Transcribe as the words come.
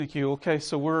Thank you. Okay,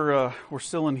 so we're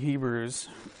still in Hebrews,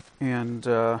 and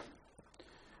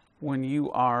when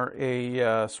you are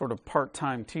a sort of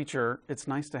part-time teacher, it's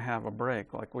nice to have a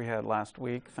break, like we had last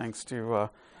week, thanks to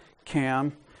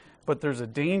Cam. But there's a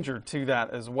danger to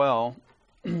that as well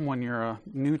when you're a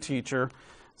new teacher.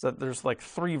 Is that there's like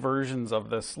 3 versions of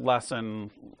this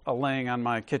lesson laying on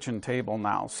my kitchen table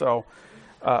now. So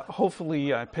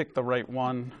hopefully I picked the right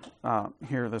one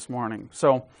here this morning.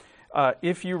 So.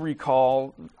 If you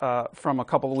recall from a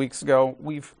couple of weeks ago,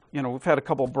 we've had a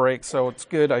couple breaks, so it's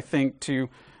good, I think, to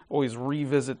always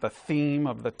revisit the theme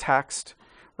of the text,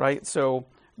 right? So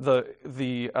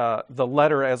the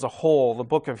letter as a whole, the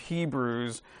book of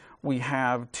Hebrews, we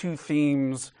have 2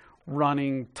 themes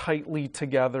running tightly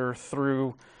together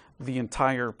through the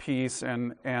entire piece,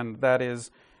 and that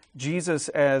is Jesus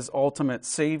as ultimate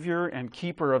Savior and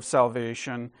keeper of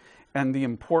salvation, and the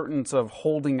importance of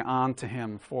holding on to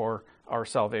Him for our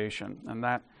salvation. And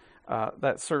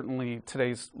that certainly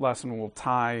today's lesson will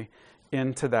tie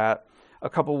into that. A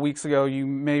couple of weeks ago, you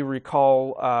may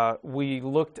recall, we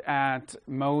looked at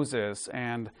Moses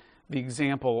and the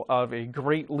example of a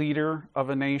great leader of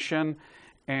a nation,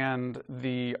 and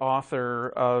the author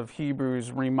of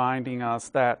Hebrews reminding us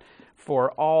that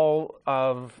for all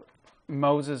of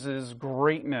Moses'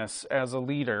 greatness as a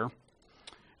leader,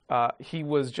 he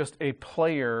was just a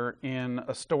player in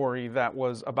a story that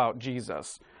was about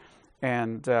Jesus,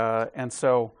 and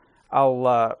so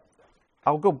I'll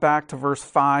go back to verse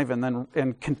 5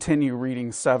 and continue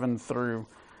reading 7 through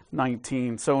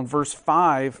 19. So in verse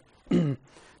 5,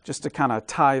 just to kind of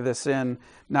tie this in,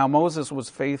 now Moses was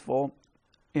faithful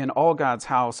in all God's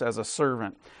house as a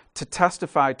servant to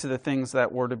testify to the things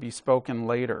that were to be spoken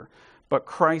later, but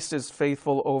Christ is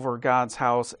faithful over God's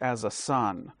house as a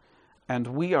son. And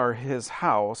we are His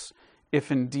house,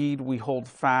 if indeed we hold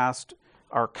fast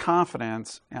our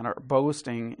confidence and our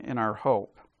boasting in our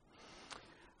hope.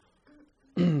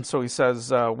 So he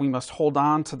says we must hold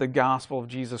on to the gospel of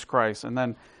Jesus Christ. And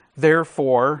then,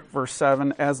 therefore, verse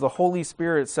 7, as the Holy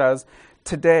Spirit says,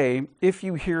 today, if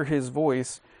you hear His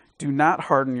voice, do not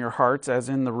harden your hearts as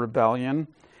in the rebellion,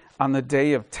 on the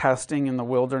day of testing in the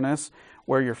wilderness,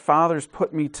 where your fathers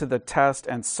put me to the test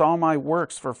and saw my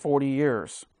works for 40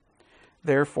 years.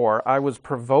 Therefore, I was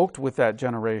provoked with that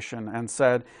generation and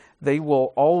said, they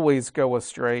will always go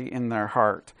astray in their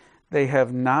heart. They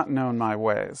have not known my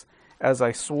ways. As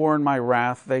I swore in my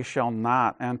wrath, they shall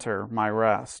not enter my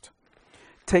rest.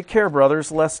 Take care,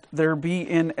 brothers, lest there be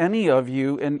in any of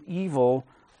you an evil,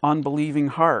 unbelieving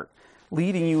heart,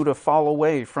 leading you to fall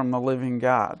away from the living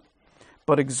God.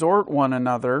 But exhort one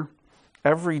another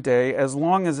every day, as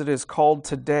long as it is called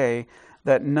today,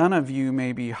 that none of you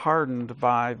may be hardened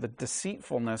by the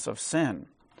deceitfulness of sin.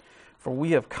 For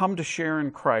we have come to share in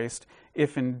Christ,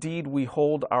 if indeed we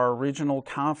hold our original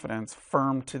confidence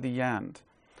firm to the end.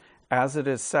 As it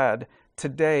is said,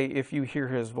 today, if you hear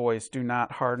His voice, do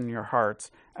not harden your hearts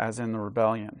as in the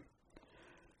rebellion.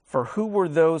 For who were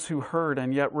those who heard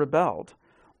and yet rebelled?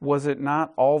 Was it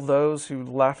not all those who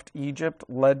left Egypt,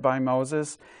 led by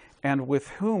Moses? And with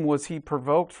whom was He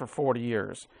provoked for 40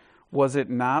 years? Was it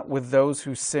not with those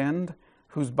who sinned,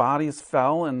 whose bodies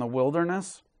fell in the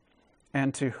wilderness?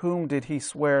 And to whom did He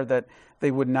swear that they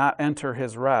would not enter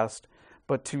His rest,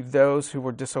 but to those who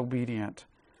were disobedient?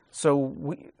 So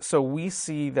we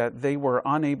see that they were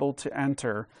unable to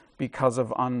enter because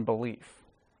of unbelief.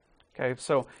 Okay,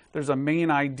 so there's a main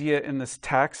idea in this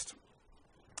text,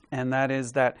 and that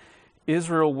is that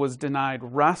Israel was denied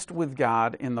rest with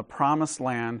God in the promised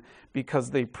land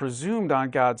because they presumed on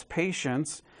God's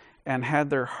patience and had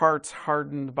their hearts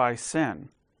hardened by sin.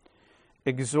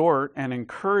 Exhort and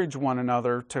encourage one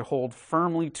another to hold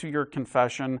firmly to your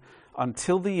confession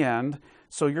until the end,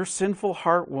 so your sinful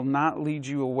heart will not lead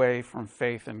you away from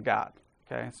faith in God.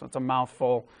 Okay, so it's a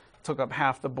mouthful. Took up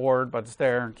half the board, but it's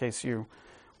there in case you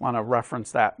want to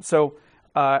reference that. So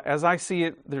as I see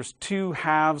it, there's 2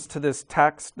 halves to this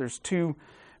text. There's 2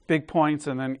 big points,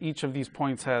 and then each of these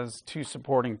points has 2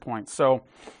 supporting points. So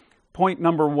point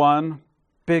number 1,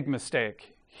 big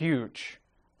mistake, huge,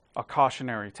 a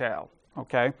cautionary tale,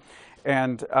 okay?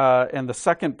 And the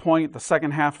second point, the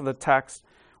second half of the text,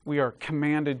 we are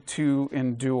commanded to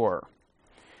endure.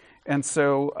 And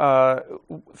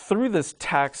so through this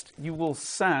text, you will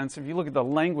sense, if you look at the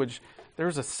language,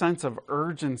 there's a sense of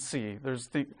urgency.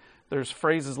 There's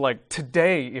phrases like,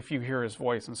 today, if you hear His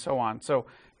voice, and so on. So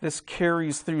this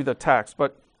carries through the text.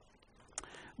 But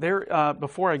there,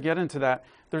 before I get into that,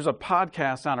 there's a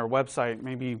podcast on our website,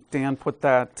 maybe Dan put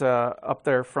that up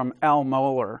there, from Al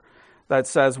Mohler, that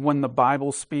says, when the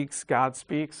Bible speaks, God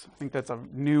speaks. I think that's a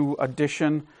new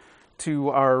addition to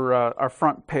our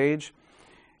front page.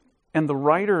 And the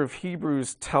writer of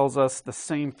Hebrews tells us the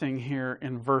same thing here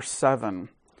in verse 7.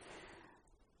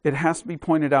 It has to be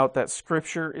pointed out that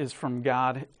Scripture is from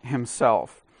God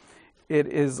Himself. It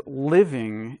is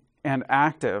living and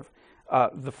active.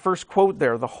 The first quote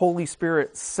there, the Holy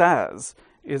Spirit says,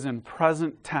 is in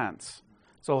present tense.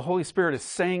 So the Holy Spirit is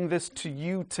saying this to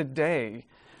you today,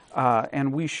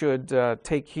 and we should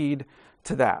take heed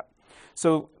to that.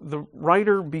 So the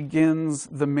writer begins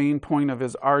the main point of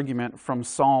his argument from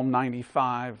Psalm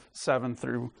 95, 7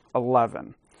 through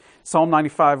 11. Psalm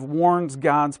 95 warns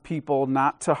God's people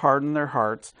not to harden their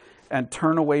hearts and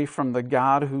turn away from the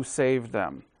God who saved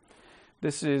them.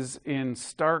 This is in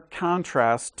stark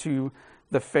contrast to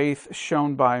the faith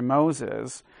shown by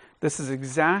Moses. This is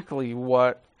exactly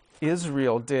what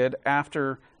Israel did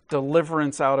after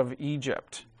deliverance out of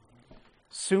Egypt.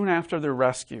 Soon after their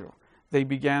rescue, they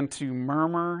began to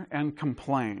murmur and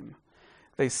complain.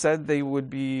 They said they would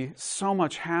be so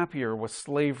much happier with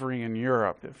slavery in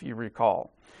Europe, if you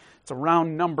recall. It's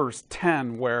around Numbers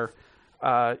 10 where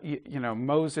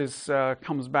Moses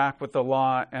comes back with the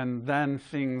law, and then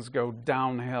things go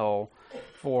downhill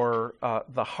for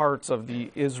the hearts of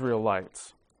the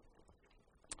Israelites.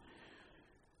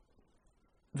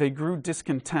 They grew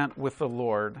discontent with the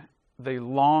Lord. They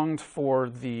longed for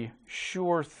the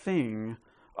sure thing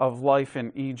of life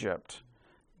in Egypt.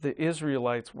 The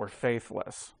Israelites were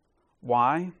faithless.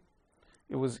 Why?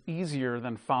 It was easier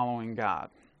than following God.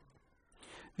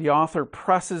 The author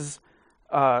presses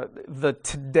the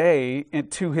today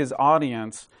to his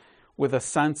audience with a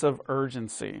sense of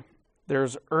urgency.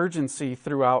 There's urgency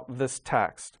throughout this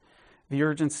text. The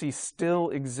urgency still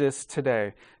exists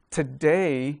today.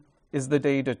 Today is the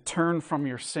day to turn from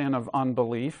your sin of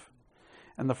unbelief.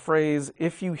 And the phrase,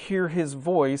 if you hear His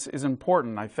voice, is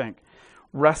important, I think.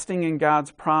 Resting in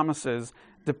God's promises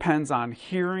depends on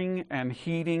hearing and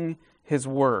heeding His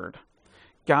word.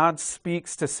 God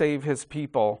speaks to save His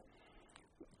people.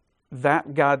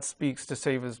 That God speaks to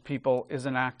save His people is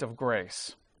an act of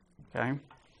grace. Okay?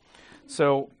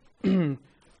 So,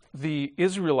 the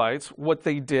Israelites, what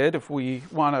they did, if we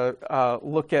want to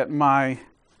look at my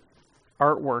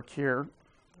artwork here,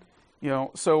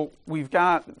 so we've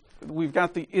got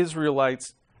the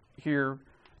Israelites here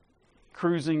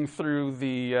cruising through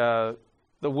the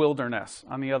wilderness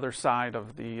on the other side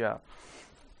of the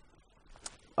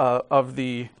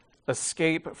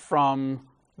escape from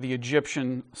the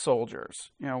Egyptian soldiers.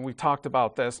 We talked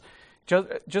about this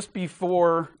just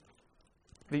before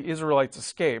the Israelites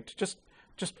escaped. Just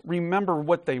remember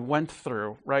what they went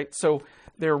through, right? So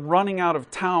they're running out of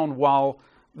town while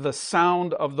the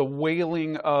sound of the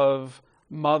wailing of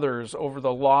mothers over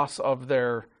the loss of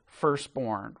their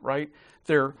firstborn, right?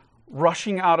 They're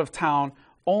rushing out of town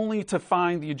only to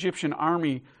find the Egyptian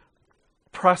army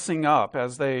pressing up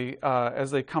as they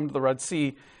come to the Red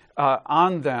Sea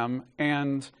on them,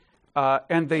 and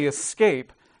they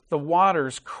escape the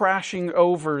waters crashing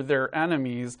over their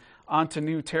enemies onto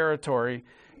new territory,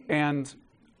 and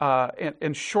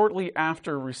shortly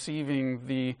after receiving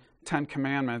the Ten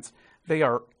Commandments, they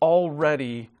are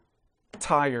already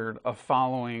tired of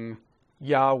following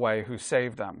Yahweh who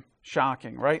saved them.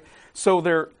 Shocking, right? So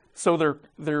they're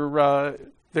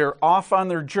off on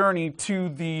their journey to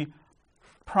the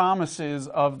promises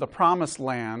of the promised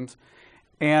land,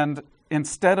 and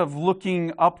instead of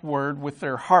looking upward with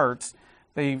their hearts,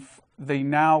 they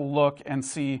now look and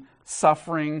see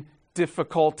suffering,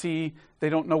 difficulty. They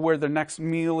don't know where their next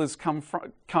meal is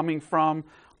coming from,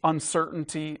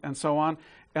 uncertainty, and so on.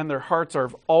 And their hearts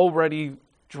have already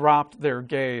dropped their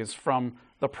gaze from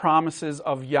the promises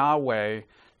of Yahweh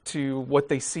to what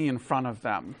they see in front of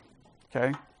them.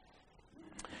 Okay?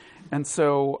 And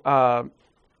so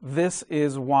this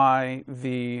is why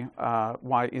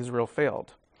why Israel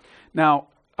failed. Now,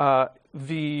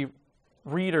 the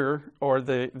reader or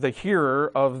the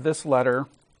hearer of this letter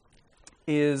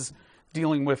is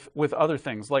dealing with other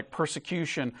things like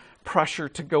persecution, pressure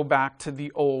to go back to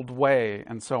the old way,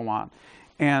 and so on.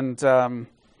 And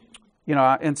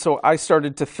and so I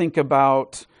started to think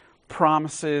about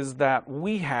promises that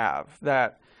we have,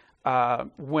 that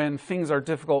when things are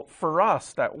difficult for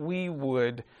us, that we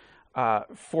would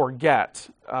forget.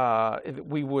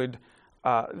 We would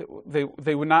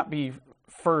they would not be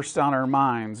first on our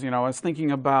minds. I was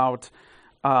thinking about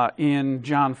in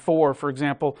John 4, for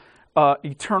example,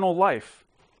 eternal life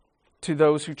to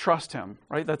those who trust Him.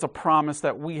 Right, that's a promise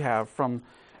that we have from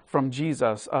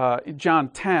Jesus. John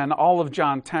 10, all of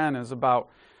John 10 is about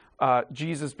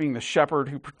Jesus being the shepherd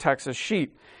who protects His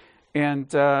sheep.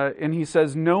 And He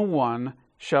says, no one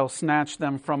shall snatch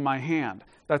them from my hand.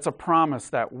 That's a promise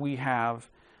that we have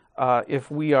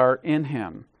if we are in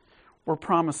Him. We're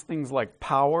promised things like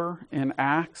power in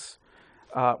Acts.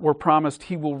 We're promised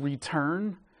he will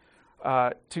return.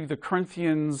 To the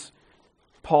Corinthians,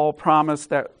 Paul promised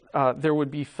that there would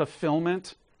be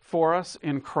fulfillment for us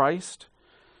in Christ.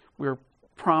 We're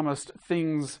promised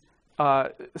things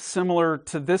similar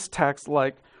to this text,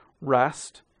 like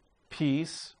rest,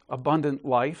 peace, abundant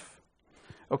life.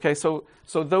 Okay, so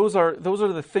those are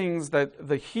the things that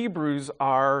the Hebrews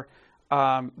are.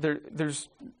 There's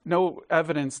no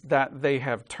evidence that they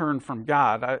have turned from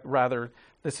God. Rather,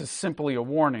 this is simply a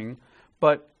warning.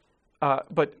 But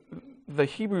the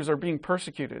Hebrews are being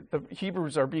persecuted. The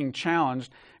Hebrews are being challenged,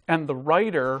 and the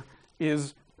writer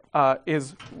is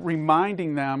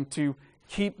reminding them to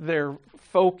keep their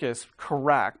focus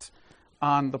correct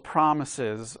on the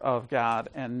promises of God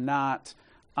and not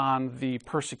on the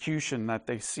persecution that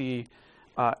they see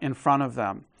in front of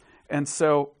them. And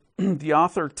so the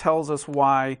author tells us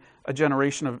why a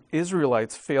generation of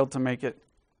Israelites failed to make it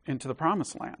into the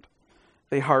promised land.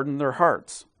 They hardened their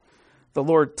hearts. The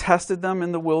Lord tested them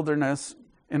in the wilderness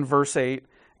in verse 8,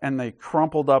 and they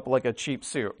crumpled up like a cheap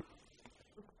suit.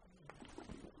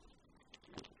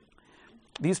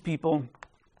 These people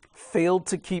failed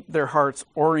to keep their hearts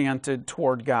oriented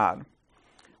toward God.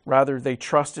 Rather, they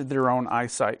trusted their own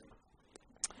eyesight.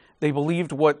 They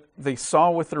believed what they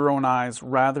saw with their own eyes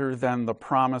rather than the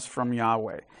promise from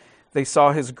Yahweh. They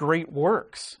saw his great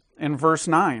works in verse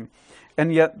 9,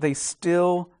 and yet they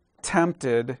still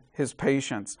tempted his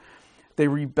patience. They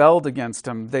rebelled against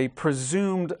him. They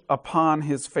presumed upon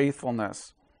his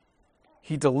faithfulness.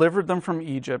 He delivered them from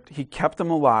Egypt. He kept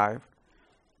them alive.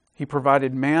 He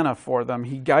provided manna for them.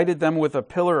 He guided them with a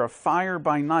pillar of fire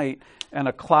by night and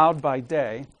a cloud by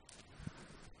day.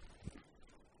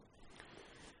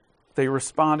 They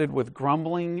responded with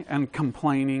grumbling and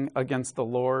complaining against the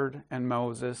Lord and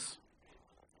Moses.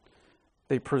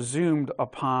 They presumed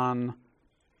upon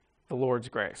the Lord's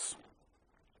grace.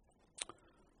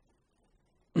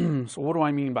 So what do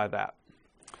I mean by that?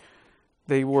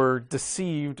 They were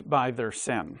deceived by their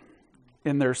sin.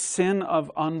 In their sin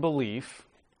of unbelief,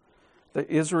 the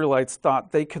Israelites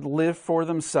thought they could live for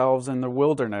themselves in the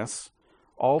wilderness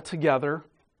all together,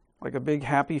 like a big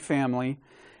happy family.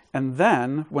 And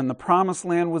then, when the promised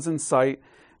land was in sight,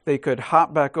 they could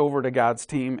hop back over to God's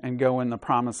team and go in the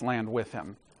promised land with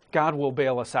him. God will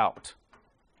bail us out.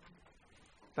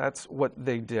 That's what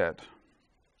they did.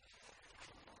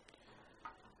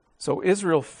 So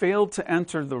Israel failed to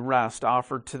enter the rest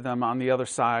offered to them on the other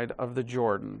side of the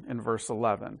Jordan in verse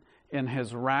 11. In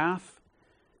his wrath,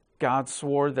 God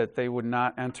swore that they would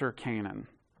not enter Canaan.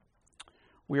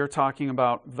 We are talking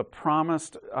about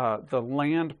the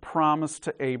land promised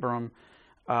to Abram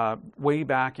way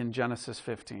back in Genesis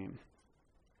 15.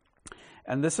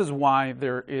 And this is why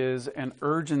there is an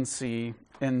urgency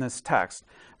in this text.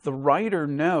 The writer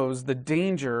knows the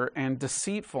danger and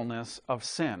deceitfulness of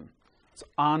sin. It's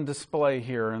on display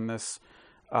here in this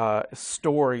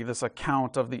story, this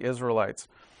account of the Israelites.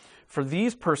 For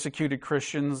these persecuted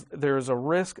Christians, there is a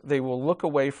risk they will look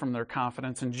away from their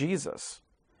confidence in Jesus.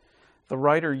 The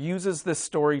writer uses this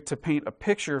story to paint a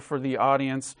picture for the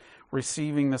audience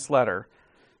receiving this letter.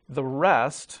 The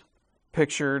rest,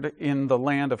 pictured in the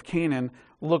land of Canaan,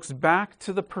 looks back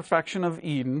to the perfection of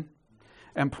Eden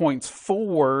and points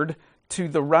forward to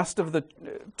the rest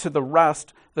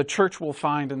the church will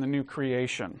find in the new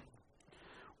creation.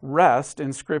 Rest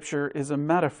in Scripture is a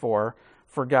metaphor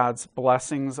for God's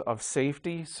blessings of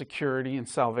safety, security, and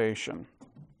salvation.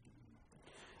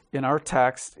 In our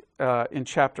text, in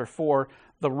chapter 4,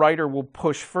 the writer will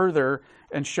push further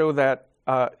and show that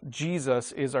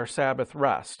Jesus is our Sabbath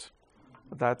rest.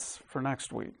 But that's for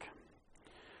next week.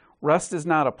 Rest is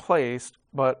not a place,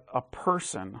 but a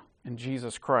person in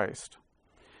Jesus Christ.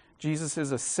 Jesus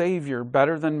is a Savior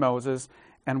better than Moses,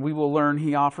 and we will learn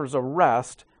he offers a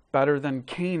rest better than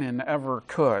Canaan ever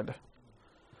could.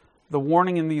 The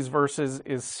warning in these verses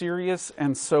is serious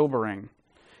and sobering.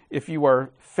 If you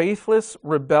are faithless,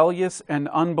 rebellious, and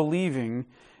unbelieving,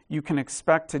 you can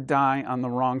expect to die on the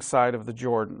wrong side of the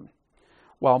Jordan.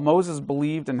 While Moses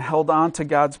believed and held on to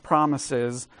God's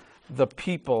promises, the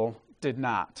people did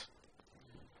not.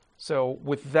 So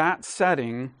with that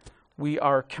setting, we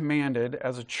are commanded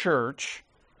as a church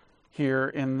here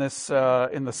in this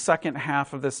in the second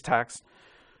half of this text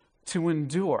to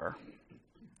endure.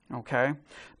 Okay?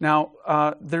 Now,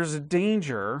 there's a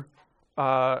danger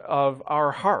of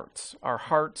our hearts. Our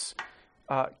hearts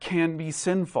can be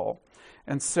sinful.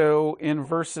 And so in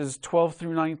verses 12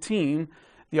 through 19,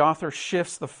 the author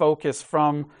shifts the focus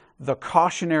from the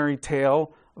cautionary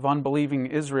tale of unbelieving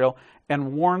Israel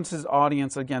and warns his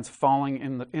audience against falling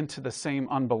into the same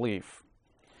unbelief.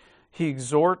 He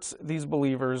exhorts these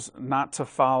believers not to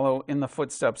follow in the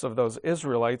footsteps of those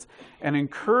Israelites and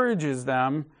encourages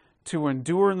them to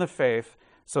endure in the faith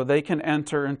so they can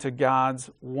enter into God's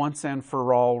once and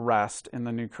for all rest in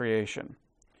the new creation.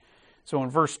 So in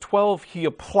verse 12, he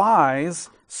applies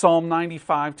Psalm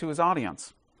 95 to his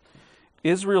audience.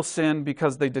 Israel sinned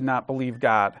because they did not believe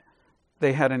God.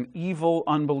 They had an evil,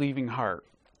 unbelieving heart.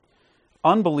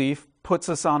 Unbelief puts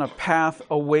us on a path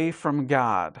away from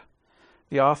God.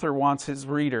 The author wants his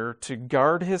reader to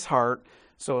guard his heart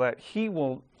so that he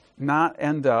will not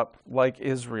end up like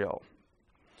Israel.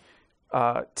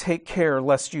 Take care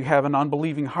lest you have an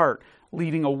unbelieving heart,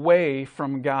 leading away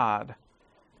from God,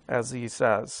 as he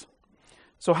says.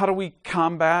 So how do we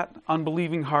combat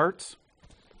unbelieving hearts?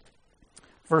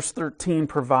 Verse 13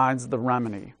 provides the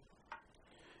remedy.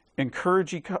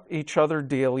 Encourage each other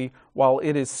daily while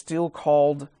it is still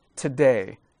called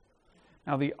today.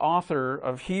 Now, the author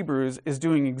of Hebrews is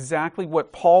doing exactly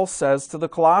what Paul says to the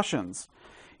Colossians.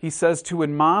 He says to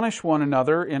admonish one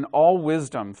another in all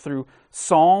wisdom through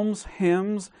psalms,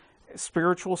 hymns,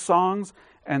 spiritual songs,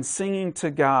 and singing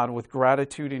to God with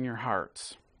gratitude in your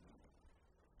hearts.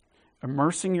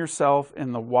 Immersing yourself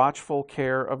in the watchful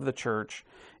care of the church,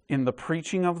 in the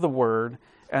preaching of the word,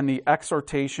 and the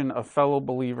exhortation of fellow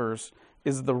believers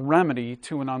is the remedy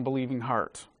to an unbelieving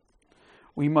heart.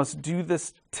 We must do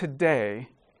this today.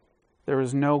 There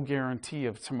is no guarantee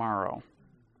of tomorrow.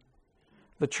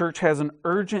 The church has an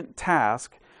urgent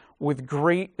task with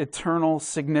great eternal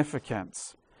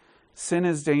significance. Sin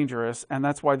is dangerous, and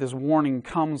that's why this warning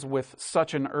comes with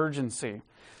such an urgency.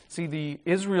 See, the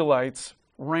Israelites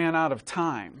ran out of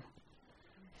time.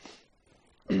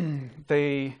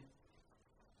 They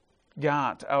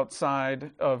got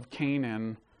outside of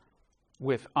Canaan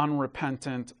with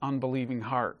unrepentant, unbelieving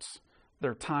hearts.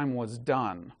 Their time was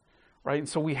done, right? And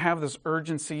so we have this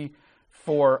urgency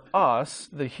for us,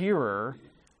 the hearer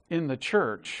in the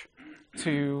church,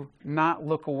 to not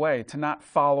look away, to not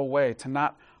fall away, to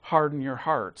not harden your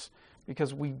hearts,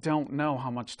 because we don't know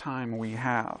how much time we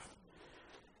have.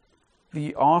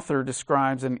 The author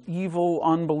describes an evil,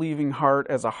 unbelieving heart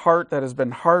as a heart that has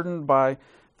been hardened by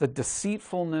the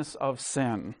deceitfulness of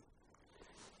sin.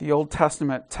 The Old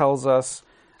Testament tells us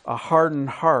a hardened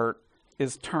heart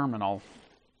is terminal.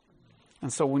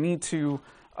 And so we need to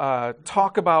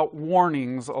talk about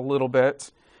warnings a little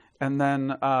bit and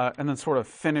then sort of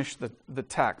finish the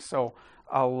text. So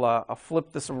I'll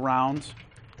flip this around.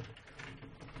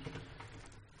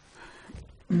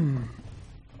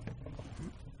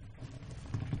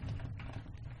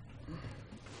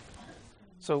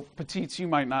 So, Petites, you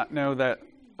might not know that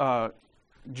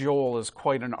Joel is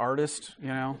quite an artist. You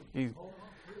know,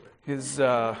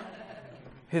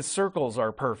 his circles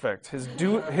are perfect. His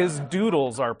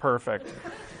doodles are perfect,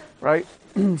 right?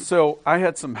 So I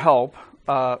had some help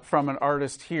from an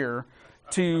artist here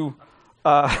to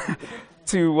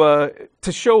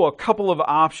show a couple of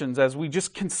options as we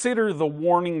just consider the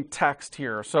warning text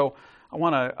here. So I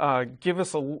want to give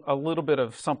us a little bit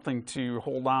of something to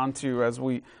hold on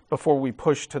to before we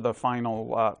push to the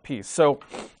final piece. So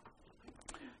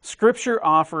Scripture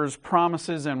offers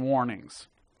promises and warnings.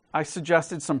 I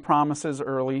suggested some promises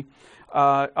early.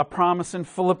 A promise in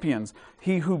Philippians,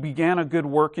 he who began a good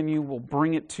work in you will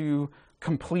bring it to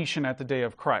completion at the day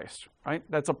of Christ. Right?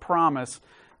 That's a promise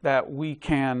that we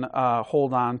can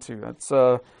hold on to. That's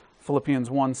Philippians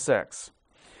 1:6.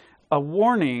 A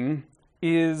warning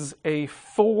is a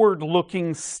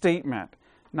forward-looking statement,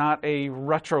 not a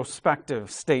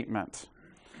retrospective statement.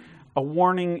 A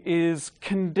warning is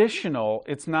conditional.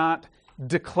 It's not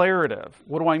declarative.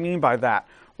 What do I mean by that?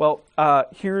 Well,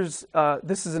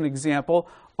 this is an example.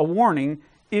 A warning,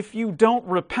 if you don't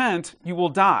repent, you will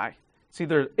die. See,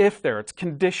 there's if there. It's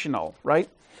conditional, right?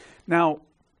 Now,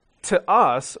 to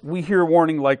us, we hear a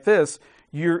warning like this.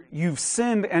 You've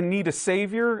sinned and need a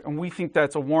Savior, and we think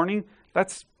that's a warning.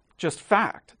 That's just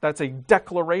fact. That's a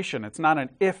declaration. It's not an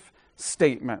if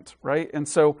statement, right? And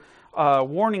so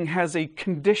warning has a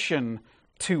condition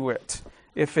to it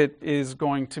if it is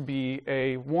going to be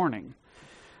a warning.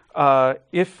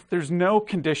 If there's no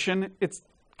condition, it's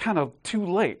kind of too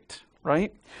late,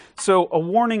 right? So a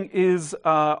warning is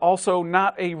also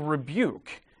not a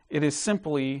rebuke. It is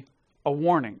simply a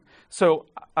warning. So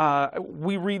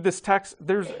we read this text.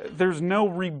 There's no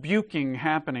rebuking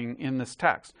happening in this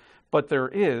text, but there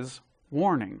is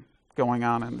warning going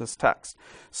on in this text.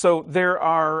 So there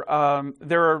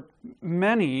are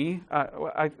many,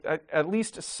 at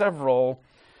least several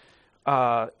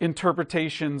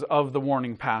interpretations of the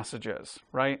warning passages,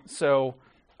 right? So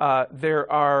there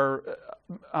are,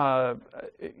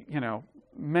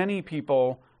 many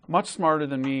people much smarter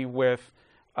than me with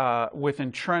with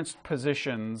entrenched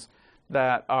positions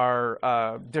that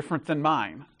are different than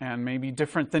mine and maybe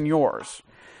different than yours.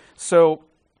 So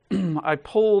I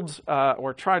pulled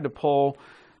or tried to pull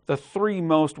the 3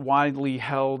 most widely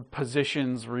held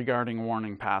positions regarding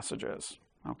warning passages.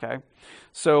 Okay,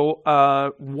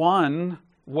 so one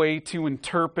way to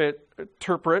interpret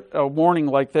a warning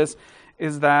like this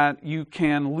is that you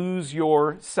can lose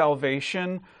your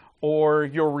salvation or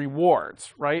your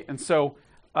rewards, right? And so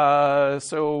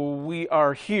we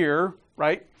are here,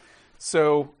 right?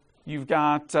 So you've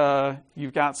got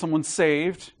someone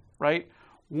saved, right?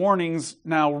 Warnings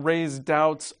now raise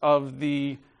doubts of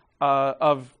the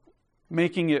of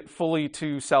making it fully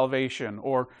to salvation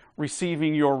or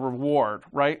receiving your reward,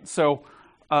 right? So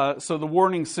the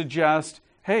warnings suggest,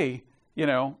 hey,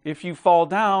 if you fall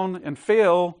down and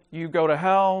fail, you go to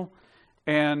hell,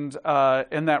 and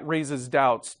that raises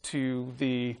doubts to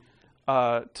the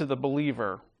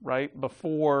believer, right,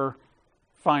 before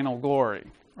final glory,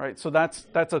 right? So that's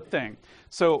a thing.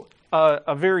 So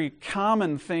a very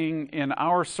common thing in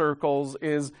our circles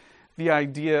is the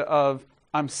idea of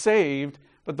I'm saved,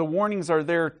 but the warnings are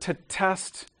there to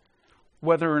test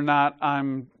whether or not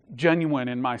I'm genuine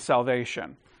in my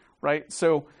salvation, right?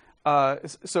 So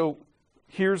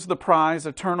here's the prize,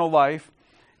 eternal life,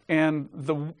 and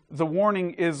the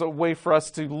warning is a way for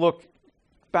us to look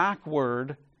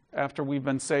backward after we've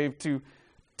been saved to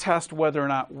test whether or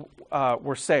not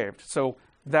we're saved. So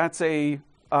that's a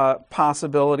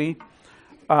possibility.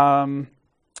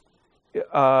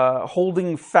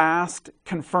 Holding fast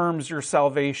confirms your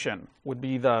salvation would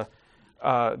be the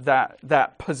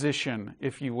that position,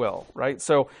 if you will, right?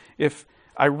 So if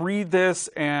I read this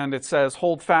and it says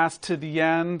hold fast to the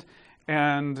end,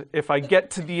 and if I get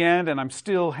to the end and I'm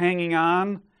still hanging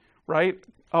on, right?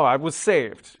 Oh, I was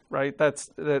saved, right?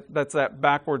 That's that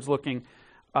backwards looking,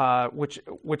 which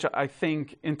I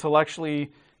think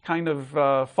intellectually kind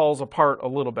of falls apart a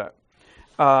little bit.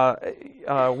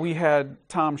 We had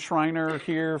Tom Schreiner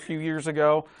here a few years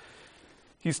ago.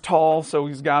 He's tall, so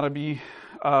he's got to be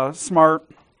smart.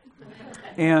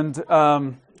 And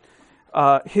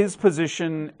his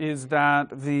position is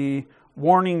that the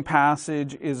warning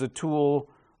passage is a tool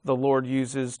the Lord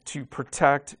uses to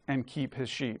protect and keep his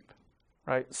sheep.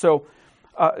 Right? So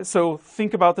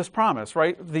think about this promise,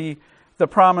 right? The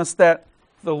promise that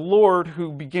the Lord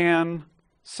who began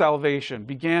salvation,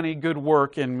 began a good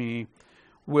work in me,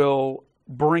 will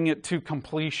bring it to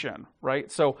completion,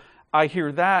 right? So I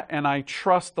hear that and I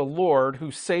trust the Lord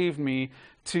who saved me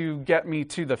to get me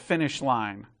to the finish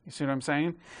line. You see what I'm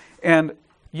saying? And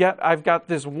yet I've got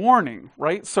this warning,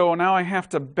 right? So now I have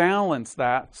to balance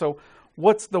that. So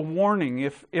what's the warning?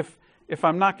 If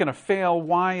I'm not going to fail,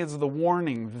 why is the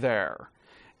warning there?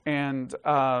 And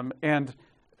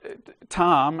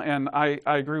Tom, and I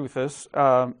agree with this,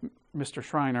 Mr.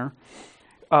 Schreiner,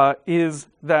 is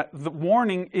that the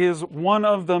warning is one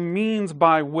of the means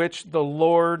by which the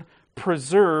Lord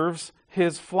preserves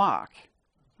his flock.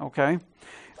 Okay,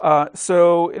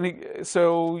 so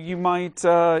you might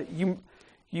let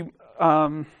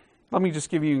me just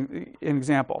give you an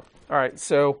example. All right,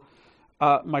 so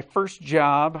my first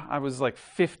job, I was like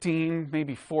 15,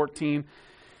 maybe 14.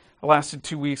 I lasted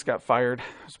 2 weeks, got fired.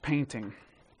 I was painting.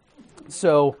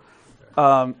 So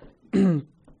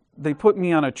they put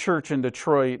me on a church in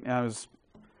Detroit, and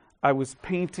I was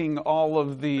painting all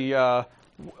of the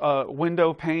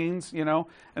window panes, and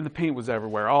the paint was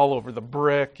everywhere, all over the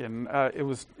brick, and it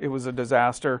was a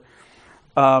disaster.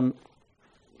 My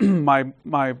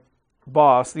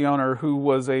boss, the owner, who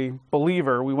was a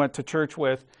believer we went to church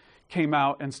with, came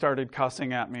out and started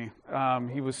cussing at me.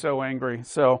 He was so angry.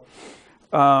 So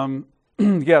so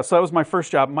that was my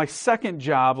first job. My second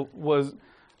job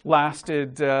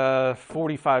lasted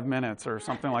 45 minutes or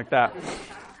something like that.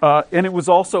 And it was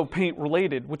also paint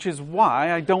related, which is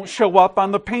why I don't show up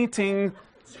on the painting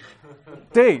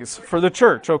days for the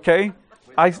church, okay?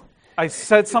 I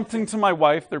said something to my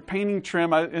wife, they're painting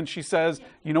trim, and she says,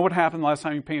 you know what happened last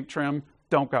time you paint trim?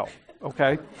 Don't go,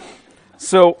 okay?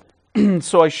 So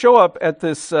I show up at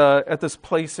this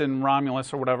place in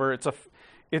Romulus or whatever. It's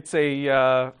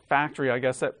a factory, I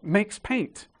guess, that makes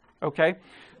paint, okay?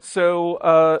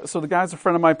 So the guy's a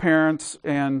friend of my parents,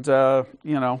 and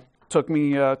took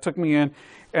me in,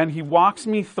 and he walks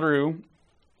me through.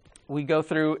 We go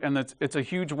through, and it's a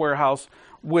huge warehouse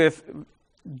with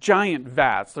giant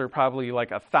vats. They're probably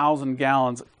like 1,000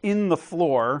 gallons in the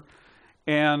floor,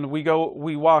 and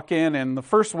we walk in, and the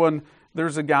first one,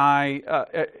 there's a guy.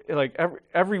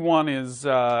 Everyone is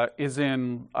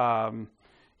in the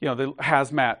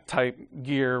hazmat type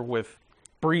gear with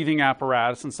breathing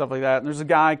apparatus and stuff like that. And there's a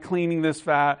guy cleaning this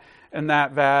vat, in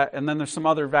that vat, and then there's some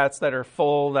other vats that are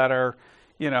full that are,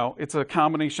 it's a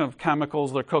combination of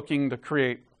chemicals they're cooking to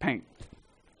create paint.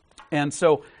 And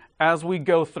so as we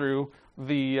go through,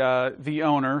 the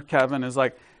owner, Kevin, is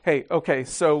like, hey, okay,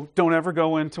 so don't ever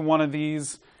go into one of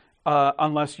these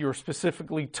unless you're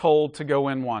specifically told to go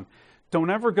in one. Don't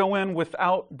ever go in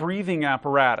without breathing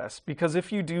apparatus, because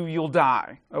if you do, you'll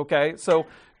die, okay? So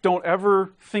don't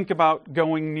ever think about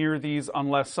going near these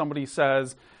unless somebody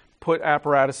says, put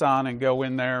apparatus on and go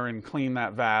in there and clean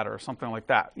that vat or something like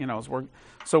that.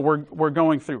 So we're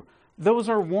going through. Those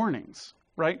are warnings,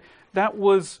 right? That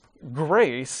was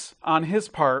grace on his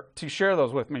part to share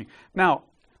those with me. Now,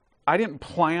 I didn't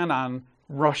plan on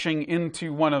rushing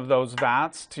into one of those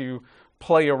vats to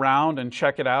play around and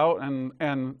check it out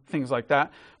and things like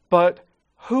that. But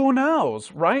who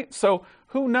knows, right? So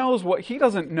who knows what? He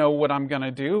doesn't know what I'm going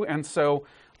to do. And so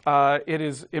it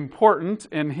is important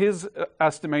in his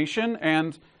estimation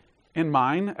and in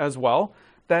mine as well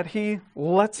that he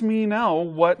lets me know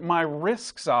what my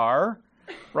risks are,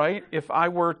 right? If I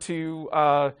were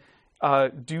to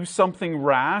do something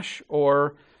rash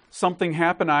or something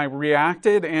happened, I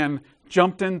reacted and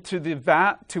jumped into the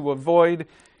vat to avoid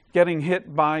getting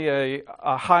hit by a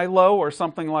high-low or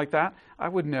something like that, I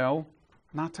would know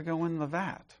not to go in the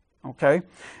vat, okay?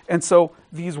 And so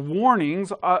these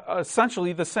warnings are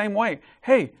essentially the same way.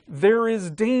 Hey, there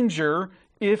is danger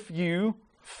if you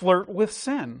flirt with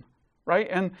sin, right?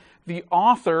 And the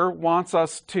author wants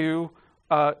us to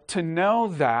know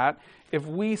that if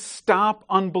we stop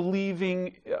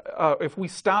unbelieving, if we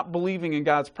stop believing in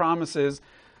God's promises,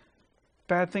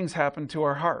 bad things happen to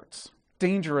our hearts,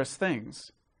 dangerous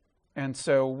things. And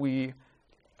so we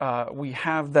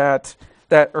have that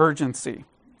urgency.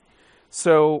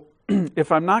 So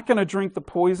if I'm not going to drink the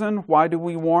poison, why do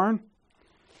we warn?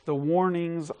 The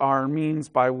warnings are means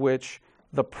by which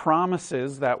the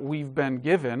promises that we've been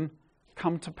given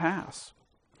come to pass.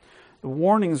 The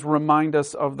warnings remind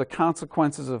us of the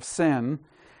consequences of sin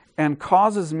and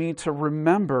causes me to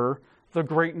remember the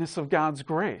greatness of God's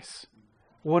grace.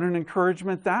 What an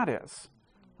encouragement that is,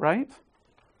 right?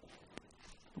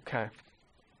 Okay.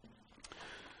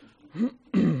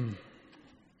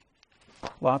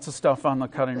 Lots of stuff on the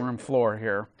cutting room floor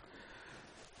here.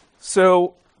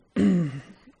 So,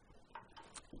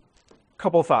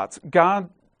 couple thoughts. God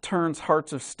turns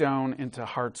hearts of stone into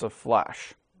hearts of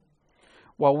flesh.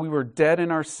 While we were dead in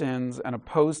our sins and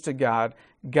opposed to God,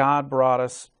 God brought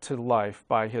us to life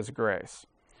by His grace.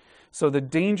 So the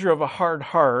danger of a hard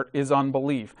heart is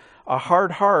unbelief. A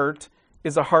hard heart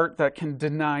is a heart that can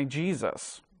deny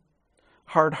Jesus.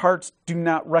 Hard hearts do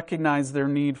not recognize their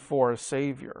need for a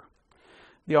Savior.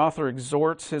 The author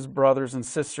exhorts his brothers and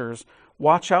sisters,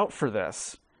 watch out for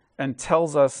this, and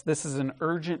tells us this is an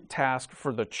urgent task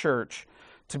for the church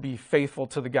to be faithful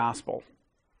to the gospel.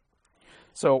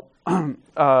 So,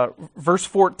 verse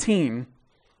 14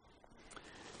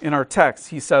 in our text,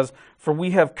 he says, "For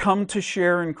we have come to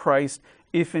share in Christ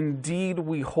if indeed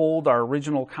we hold our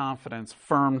original confidence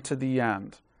firm to the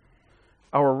end."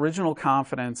 Our original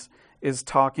confidence is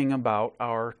talking about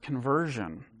our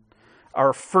conversion,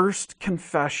 our first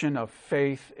confession of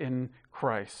faith in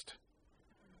Christ.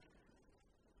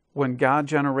 When God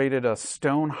generated a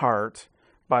stone heart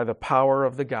by the power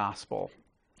of the gospel.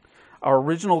 Our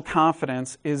original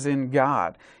confidence is in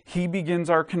God. He begins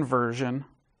our conversion.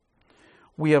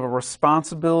 We have a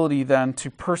responsibility then to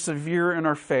persevere in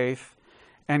our faith,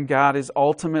 and God is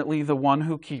ultimately the one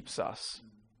who keeps us.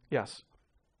 Yes?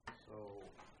 So,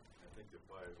 I think the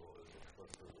Bible is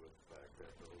explicit with the fact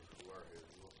that those who are His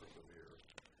will persevere.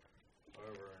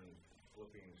 However, in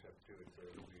Philippians chapter 2, it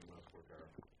says we must work our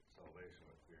salvation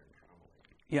with fear and trembling.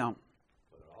 Yeah.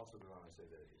 But it also goes on to say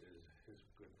that it is His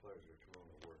good pleasure to willing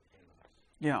to work in us.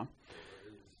 Yeah.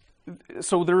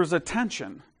 So there is a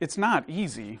tension. It's not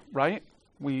easy, right?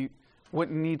 We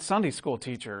wouldn't need Sunday school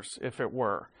teachers if it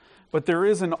were. But there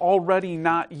is an already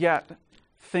not yet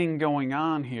thing going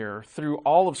on here. Through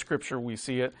all of Scripture we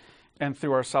see it, and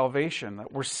through our salvation.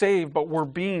 That we're saved, but we're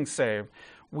being saved.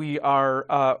 We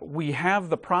have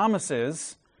the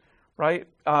promises, right?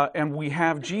 And we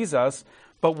have Jesus,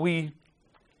 but we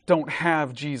don't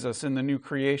have Jesus in the new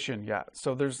creation yet.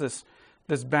 So there's this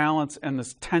balance and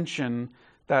this tension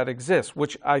that exists,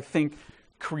 which I think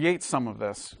creates some of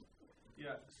this.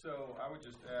 Yeah, so I would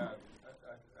just add,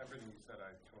 everything you said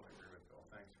I totally agree with, Bill.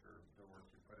 Thanks for the work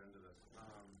you put into this.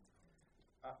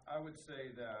 I would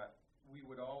say that we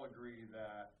would all agree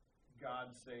that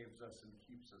God saves us and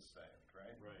keeps us saved,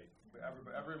 right? Right.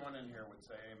 Everyone in here would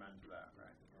say amen to that,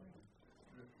 right?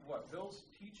 What Bill's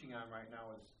teaching on right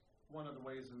now is one of the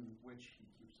ways in which he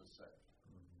keeps us safe.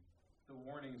 the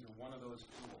warnings are one of those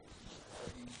tools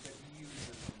that he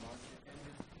uses among in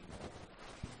his people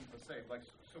to keep us safe. Like,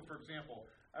 so for example,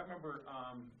 I remember,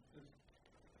 I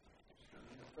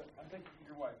think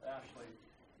your wife, Ashley,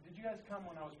 did you guys come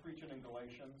when I was preaching in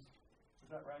Galatians?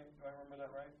 Is that right? Do I remember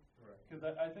that right? Correct. Because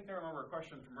I think I remember a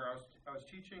question from her. I was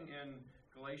teaching in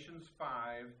Galatians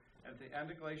 5. At the end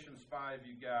of Galatians 5,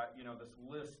 you got, this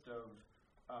list of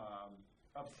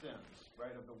sins,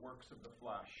 right, of the works of the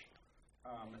flesh.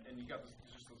 And you got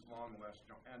just this long list,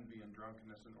 envy and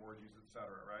drunkenness and orgies,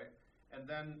 etc., right? And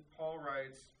then Paul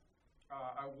writes,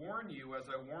 I warn you,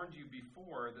 as I warned you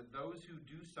before, that those who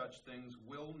do such things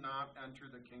will not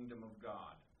enter the kingdom of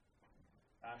God.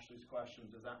 Ashley's question,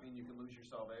 does that mean you can lose your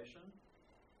salvation?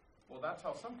 Well, that's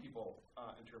how some people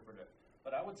interpret it.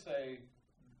 But I would say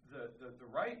the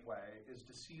right way is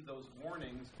to see those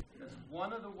warnings as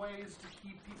one of the ways to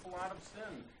keep people out of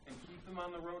sin and keep them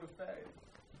on the road of faith.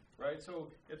 Right? So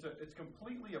it's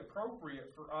completely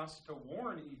appropriate for us to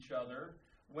warn each other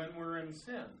when we're in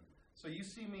sin. So you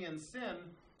see me in sin,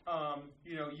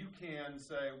 you can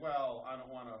say, well, I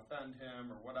don't want to offend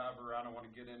him or whatever. I don't want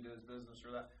to get into his business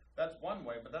or that. That's one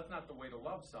way, but that's not the way to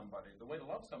love somebody. The way to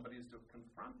love somebody is to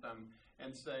confront them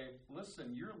and say,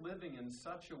 listen, you're living in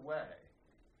such a way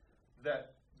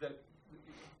that the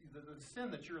sin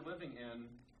that you're living in,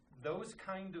 those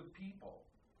kind of people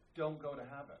don't go to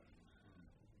heaven.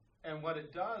 And what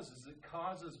it does is it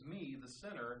causes me, the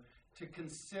sinner, to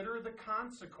consider the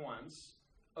consequence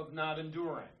of not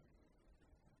enduring.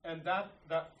 And that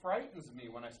frightens me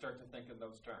when I start to think in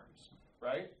those terms,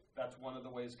 right? That's one of the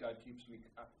ways God keeps me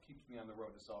on the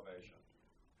road to salvation.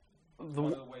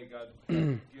 One of the ways God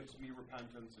gives me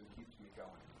repentance and keeps me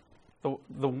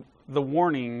going. The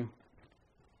warning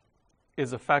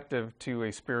is effective to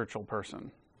a spiritual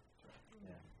person.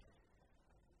 Yeah.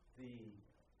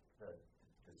 The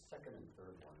second and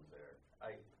third ones there,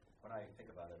 when I think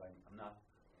about it, I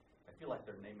feel like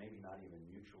they're maybe not even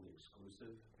mutually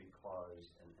exclusive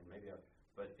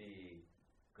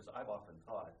because I've often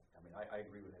thought, I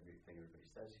agree with everything everybody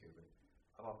says here, but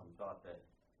I've often thought that,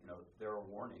 there are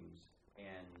warnings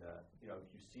and, if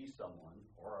you see someone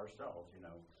or ourselves,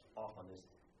 off on this,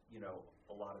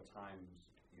 a lot of times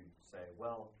you say,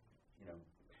 well,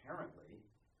 apparently,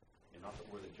 not that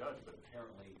we're the judge, but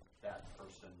apparently that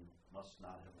person must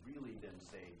not have really been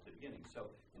saved at the beginning. So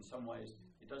in some ways,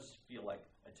 it does feel like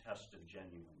a test of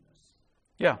genuineness.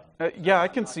 Yeah, I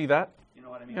can see that. You know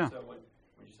what I mean? Yeah. So when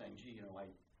you're saying, gee,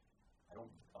 I don't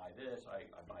buy this, I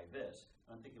buy this,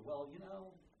 and I'm thinking, well,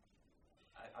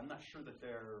 I'm not sure that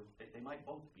they might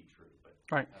both be true. But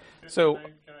right.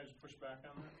 Can I just push back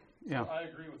on that? Yeah. So I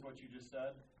agree with what you just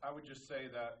said. I would just say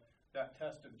that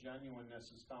test of genuineness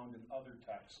is found in other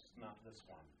texts, not this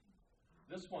one.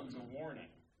 This one's a warning,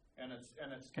 and it's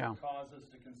to cause us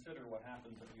to consider what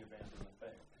happens if we abandon the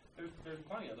faith. There's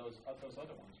plenty of those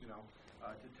other ones,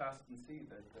 to test and see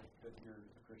that you're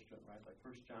a Christian, right? Like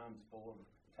 1 John's full of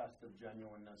test of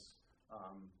genuineness,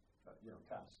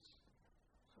 tests.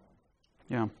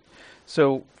 Yeah.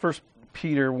 So 1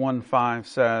 Peter 1:5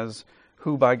 says,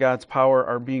 who by God's power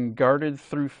are being guarded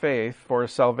through faith for a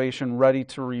salvation ready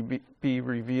to be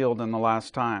revealed in the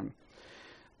last time.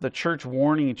 The church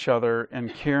warning each other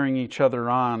and carrying each other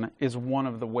on is one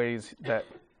of the ways that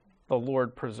the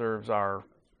Lord preserves our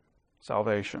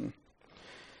salvation.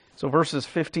 So verses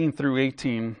 15 through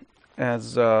 18,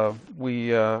 as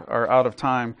we are out of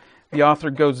time, the author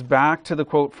goes back to the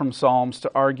quote from Psalms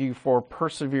to argue for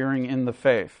persevering in the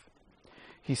faith.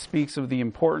 He speaks of the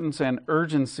importance and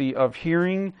urgency of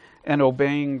hearing and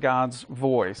obeying God's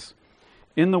voice.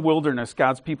 In the wilderness,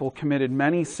 God's people committed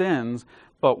many sins,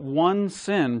 but one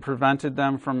sin prevented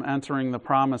them from entering the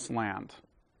promised land.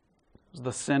 It was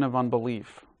the sin of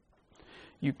unbelief.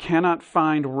 You cannot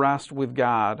find rest with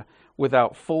God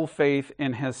without full faith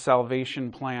in His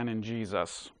salvation plan in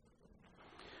Jesus.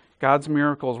 God's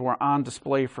miracles were on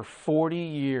display for 40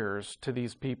 years to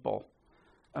these people.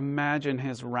 Imagine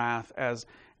His wrath as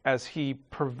He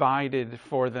provided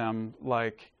for them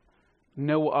like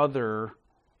no other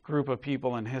group of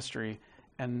people in history,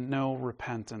 and no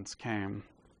repentance came.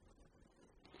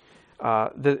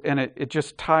 And it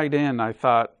just tied in, I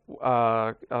thought,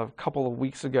 a couple of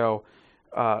weeks ago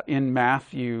in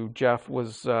Matthew. Jeff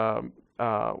was one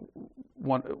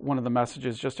of the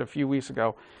messages just a few weeks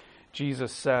ago.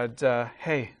 Jesus said,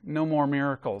 hey, no more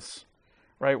miracles.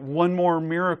 Right? One more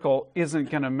miracle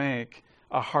isn't going to make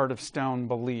a heart of stone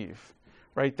believe.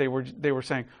 Right? They were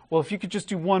saying, well, if you could just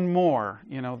do one more,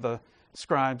 the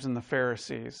scribes and the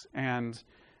Pharisees, and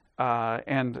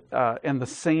the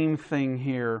same thing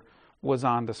here was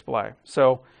on display.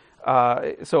 So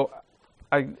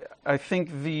I think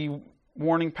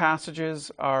warning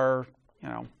passages are,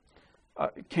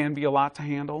 can be a lot to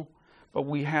handle, but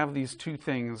we have these two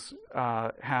things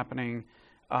happening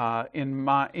in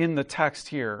the text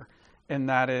here, and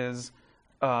that is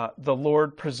the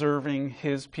Lord preserving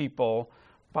His people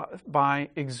by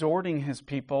exhorting His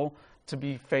people to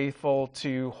be faithful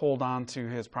to hold on to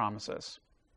His promises.